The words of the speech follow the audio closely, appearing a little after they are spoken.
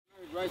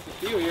Nice to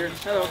see you here.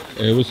 Hello.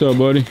 Hey, what's up,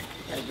 buddy?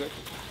 Hey, good.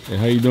 Hey,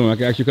 how you doing? I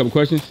can ask you a couple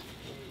questions?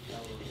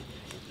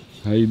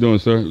 How you doing,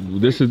 sir?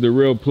 This is the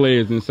real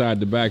players inside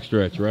the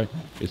Backstretch, right?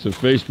 It's a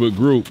Facebook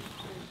group,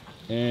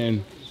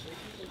 and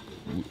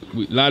a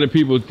lot of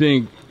people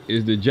think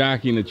is the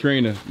jockey and the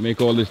trainer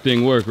make all this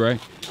thing work, right?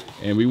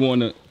 And we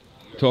want to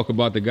talk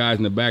about the guys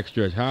in the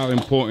Backstretch. How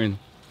important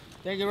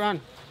Thank you,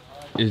 Ron.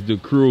 is the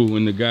crew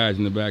and the guys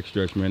in the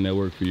Backstretch, man, that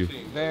work for you?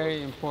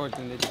 Very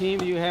important. The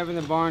team you have in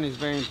the barn is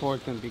very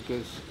important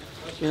because,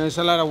 you know, it's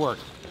a lot of work,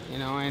 you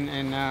know,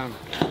 and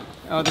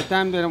all the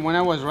time that when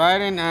I was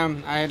riding,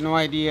 I had no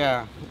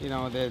idea, you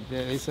know, that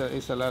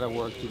it's a lot of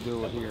work to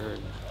do here.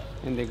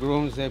 And the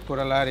grooms, they put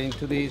a lot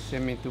into this, I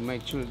mean, to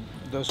make sure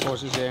those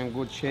horses are in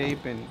good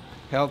shape and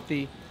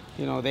healthy.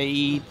 You know, they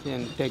eat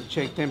and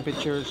check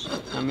temperatures.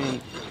 I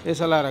mean,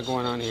 there's a lot of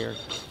going on here,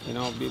 you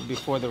know,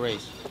 before the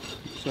race.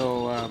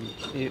 So,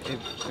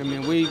 I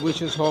mean, we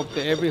just hope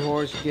that every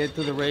horse get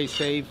to the race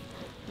safe.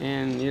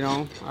 And, you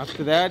know,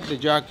 after that, the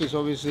jockeys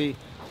obviously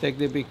take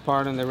the big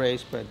part in the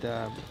race. But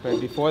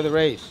before the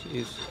race,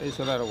 it's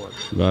a lot of work.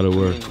 A lot of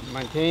work.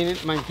 I mean,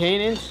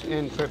 maintenance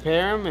and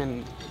prepare them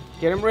and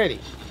get them ready,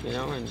 you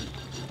know. And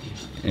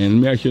let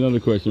me ask you another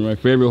question, right?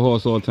 Favorite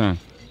horse all time?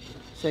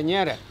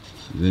 Señora.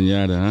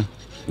 Zenyatta, huh?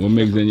 What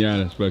makes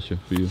Zenyatta special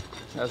for you?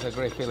 That's a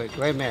great feeling,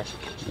 great mare.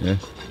 Yeah.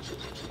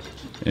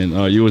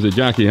 And you was a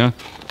jockey, huh?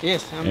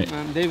 Yes,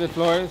 I'm David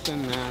Flores,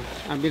 and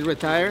I've been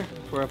retired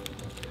for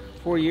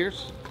 4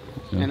 years.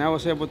 Yeah. And I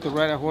was able to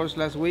ride a horse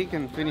last week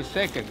and finish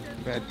second.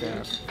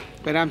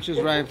 But I'm just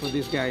riding for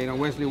this guy, you know,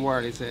 Wesley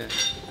Ward is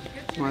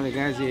one of the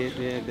guys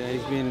that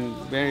he's been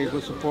very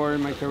good support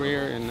in my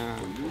career, and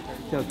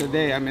till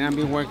today, I mean, I've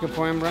been working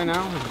for him right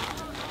now.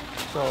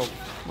 So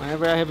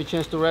whenever I have a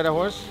chance to ride a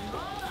horse,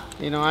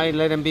 you know, I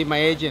let him be my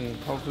agent.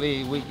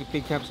 Hopefully we can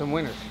pick up some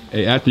winners.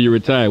 Hey, after you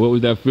retired, what was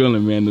that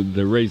feeling, man,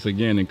 the race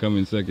again and come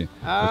in second?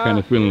 What kind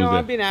of feeling you know, was that?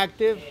 I've been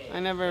active. I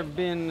never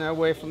been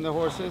away from the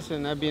horses,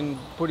 and I've been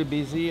pretty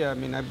busy. I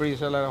mean, I breed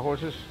a lot of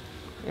horses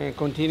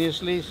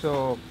continuously,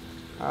 so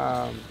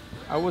I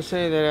would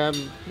say that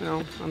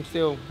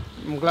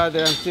I'm glad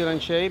that I'm still in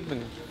shape,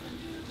 and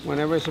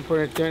whenever it's an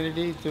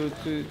opportunity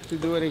to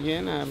do it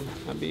again,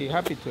 I'd be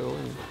happy to.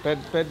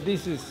 But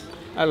this is,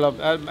 I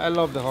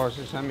love the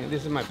horses. I mean,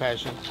 this is my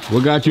passion.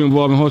 What got you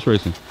involved in horse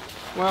racing?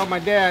 Well, my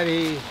dad,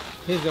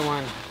 he's the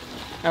one.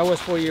 I was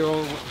 4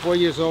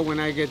 years old when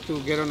I get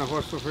on a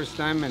horse for the first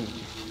time, and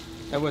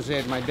that was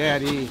it. My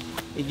dad, he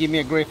gave me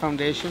a great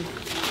foundation.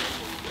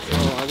 So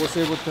I was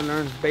able to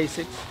learn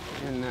basics,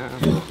 and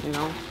you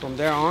know, from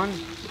there on,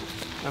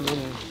 I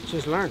mean,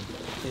 just learn.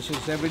 It's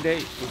just every day.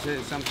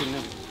 It's something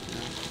new.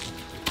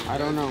 I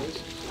don't know.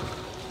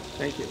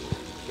 Thank you.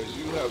 Because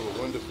you have a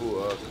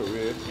wonderful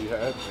career you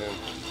had, and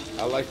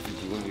I liked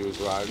you when you was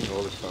riding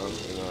all the time.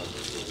 And,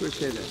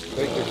 appreciate that.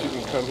 Think that you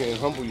can come here and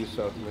humble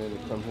yourself, man,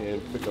 and come here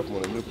and pick up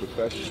on a new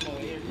profession.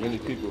 Many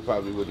people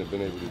probably wouldn't have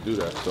been able to do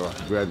that, so I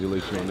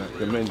congratulate you on that.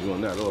 Commend you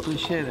on that also.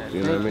 Appreciate that.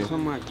 You know Thank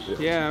what I mean? you so much.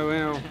 Yeah,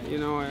 well, you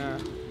know,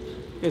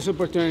 it's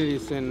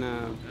opportunities, and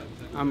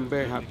I'm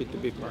very happy to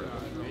be part of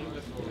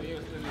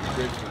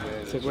it.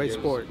 It's a great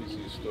sport.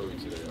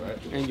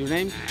 And your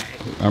name?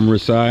 I'm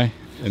Rasai,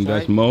 and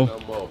that's Mo.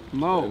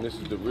 Mo. And this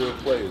is the real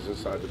players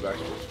inside the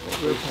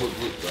Backstretch. Real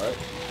group, right?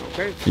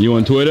 Okay. And you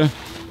on Twitter?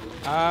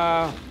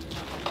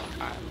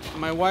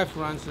 My wife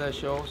runs that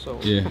show, so.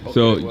 Yeah. Okay,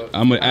 So well,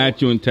 I'm gonna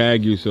at you and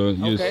tag you, so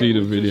you'll Okay. see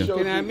the video.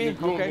 Can I have me?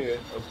 Okay. Here,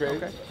 okay.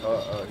 Okay.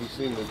 He's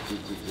seen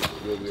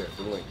where we at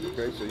the link.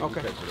 Okay. So you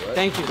Okay. can catch it, right?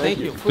 Thank you. Thank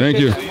you. Thank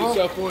you. Appreciate See that.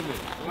 yourself on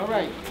there. All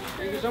right.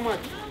 Thank you so much.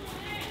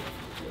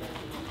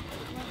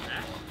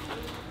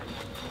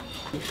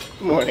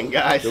 Good morning,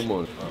 guys. Good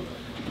morning.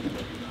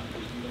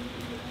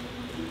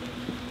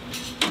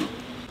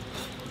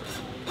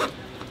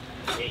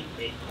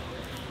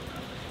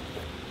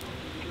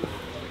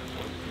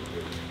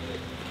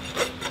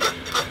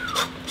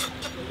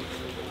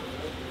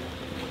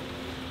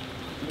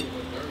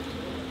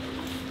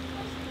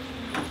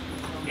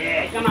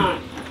 Yeah, come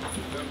on.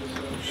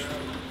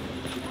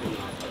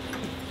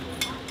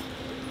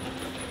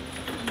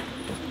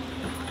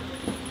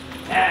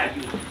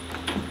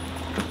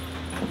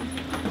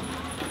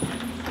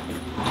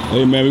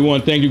 Hey, man, we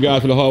want to thank you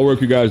guys for the hard work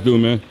you guys do,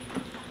 man.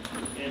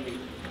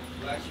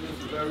 Blacksmiths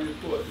is very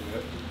important,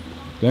 man.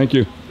 Thank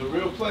you. The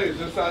real players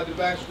inside the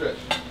Backstretch.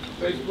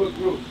 Facebook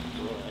group.